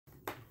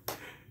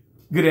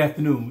Good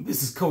afternoon.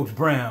 This is Coach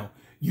Brown,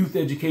 Youth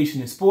Education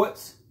and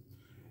Sports,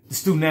 the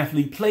Student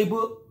Athlete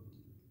Playbook,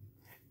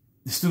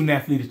 the Student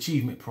Athlete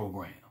Achievement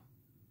Program.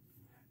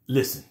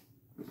 Listen,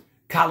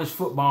 college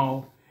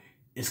football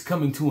is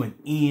coming to an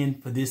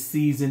end for this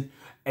season.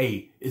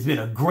 Hey, it's been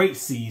a great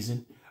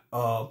season.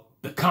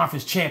 The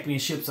conference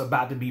championships are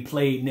about to be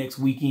played next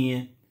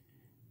weekend.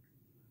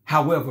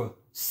 However,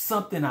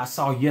 something I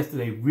saw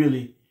yesterday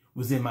really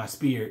was in my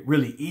spirit,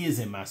 really is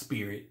in my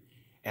spirit.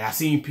 And I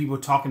seen people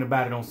talking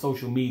about it on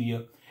social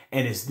media,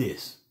 and it's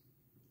this: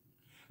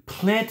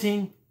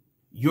 planting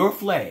your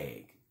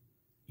flag,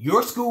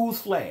 your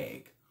school's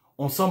flag,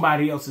 on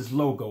somebody else's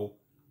logo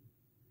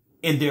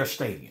in their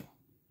stadium.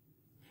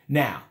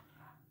 Now,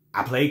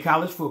 I played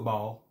college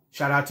football.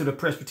 Shout out to the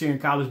Presbyterian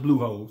College Blue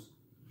Hose.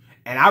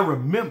 And I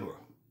remember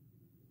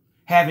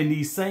having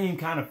these same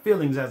kind of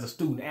feelings as a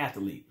student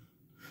athlete.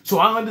 So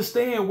I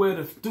understand where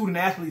the student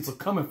athletes are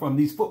coming from,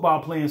 these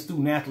football playing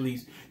student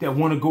athletes that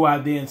want to go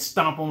out there and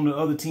stomp on the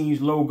other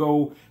team's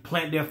logo,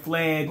 plant their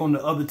flag on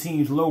the other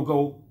team's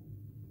logo.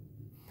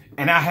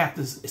 And I have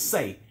to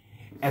say,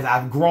 as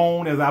I've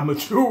grown, as I've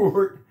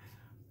matured,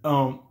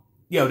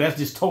 that's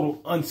just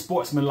total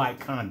unsportsmanlike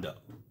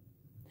conduct.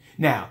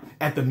 Now,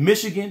 at the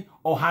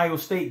Michigan-Ohio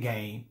State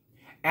game,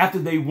 after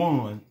Michigan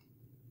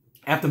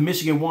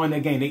won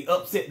that game, they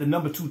upset the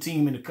 #2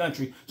 team in the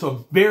country. So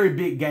a very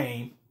big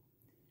game.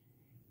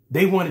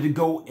 They wanted to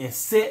go and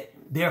set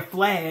their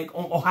flag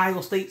on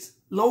Ohio State's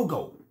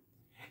logo.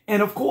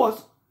 And of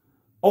course,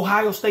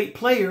 Ohio State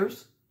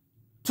players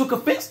took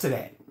offense to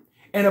that.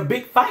 And a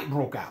big fight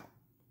broke out.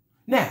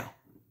 Now,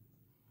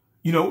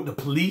 the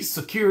police,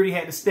 security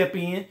had to step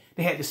in.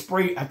 They had to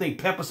spray, I think,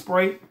 pepper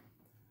spray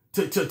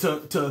to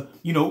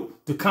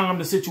calm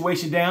the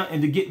situation down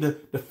and to get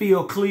the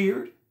field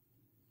cleared.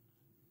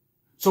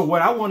 So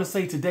what I want to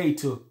say today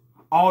to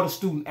all the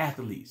student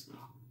athletes,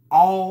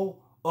 all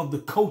of the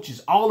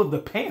coaches, all of the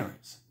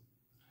parents,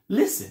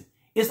 listen,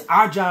 it's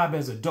our job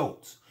as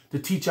adults to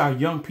teach our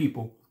young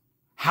people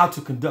how to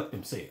conduct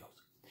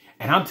themselves.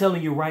 And I'm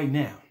telling you right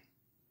now,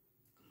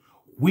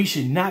 we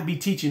should not be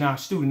teaching our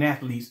student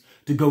athletes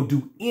to go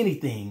do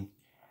anything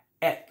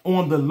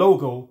on the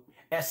logo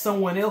at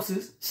someone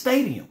else's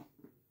stadium.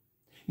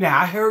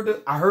 Now, I've heard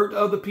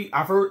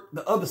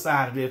the other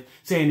side of this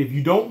saying, if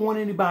you don't want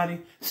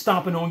anybody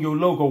stomping on your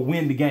logo,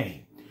 win the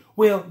game.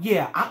 Well,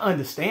 yeah, I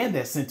understand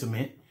that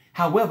sentiment.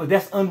 However,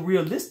 that's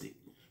unrealistic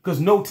because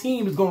no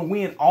team is going to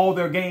win all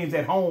their games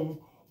at home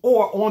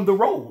or on the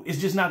road. It's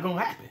just not going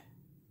to happen.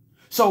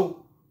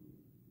 So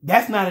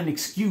that's not an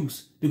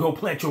excuse to go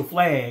plant your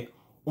flag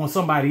on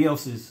somebody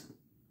else's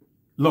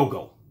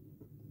logo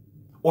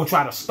or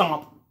try to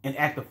stomp and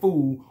act a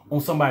fool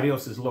on somebody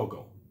else's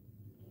logo.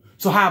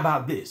 So how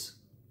about this?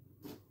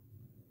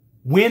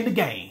 Win the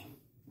game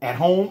at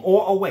home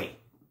or away.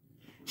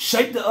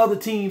 Shake the other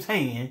team's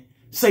hand,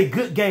 say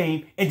good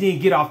game, and then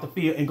get off the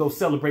field and go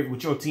celebrate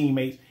with your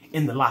teammates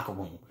in the locker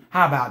room.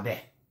 How about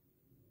that?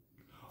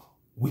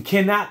 We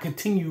cannot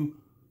continue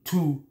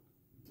to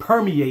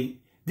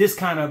permeate this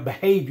kind of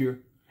behavior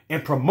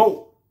and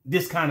promote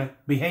this kind of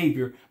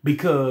behavior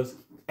because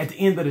at the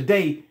end of the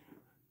day,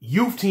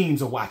 youth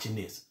teams are watching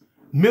this.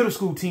 Middle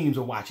school teams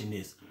are watching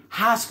this.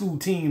 High school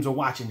teams are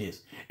watching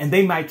this. And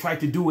they might try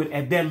to do it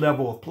at their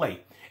level of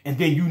play. And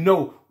then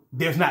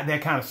there's not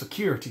that kind of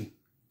security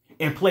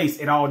in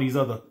place at all these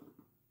other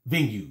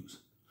venues.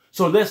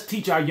 So let's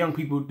teach our young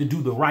people to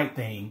do the right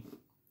thing,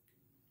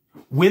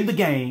 win the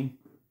game,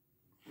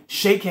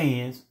 shake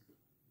hands,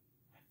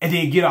 and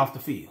then get off the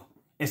field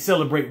and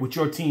celebrate with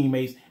your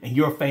teammates and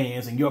your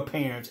fans and your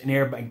parents and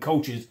everybody and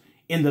coaches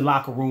in the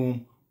locker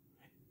room.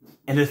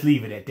 And let's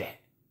leave it at that.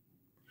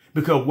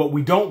 Because what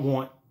we don't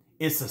want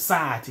is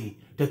society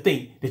to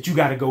think that you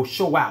got to go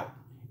show out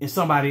in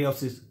somebody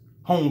else's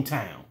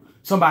hometown,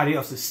 somebody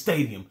else's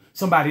stadium,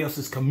 somebody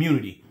else's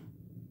community.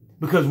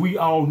 Because we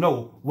all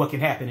know what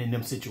can happen in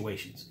them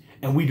situations.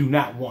 And we do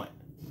not want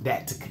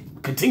that to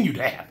continue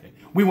to happen.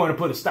 We want to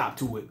put a stop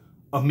to it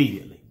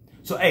immediately.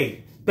 So,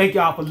 hey, thank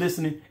y'all for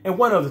listening. And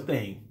one other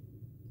thing,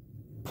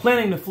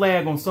 planting the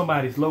flag on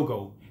somebody's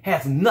logo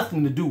has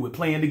nothing to do with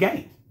playing the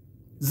game.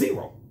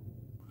 Zero.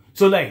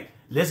 So,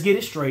 let's get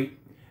it straight.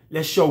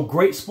 Let's show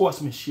great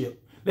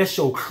sportsmanship. Let's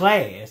show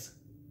class.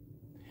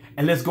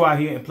 And let's go out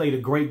here and play the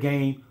great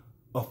game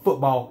of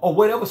football or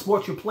whatever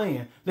sport you're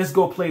playing. Let's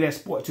go play that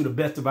sport to the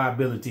best of our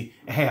ability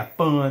and have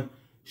fun,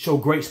 show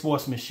great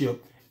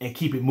sportsmanship, and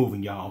keep it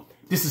moving, y'all.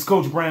 This is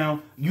Coach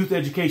Brown, Youth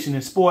Education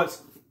and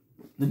Sports,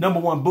 the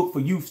 #1 book for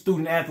youth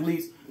student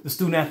athletes, the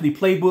Student Athlete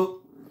Playbook,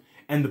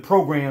 and the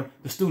program,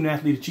 the Student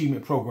Athlete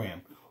Achievement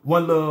Program.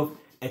 One love,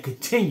 and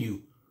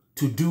continue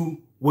to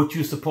do what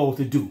you're supposed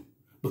to do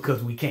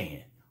because we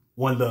can.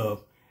 One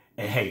love,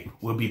 and hey,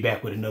 we'll be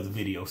back with another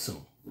video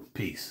soon.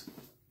 Peace.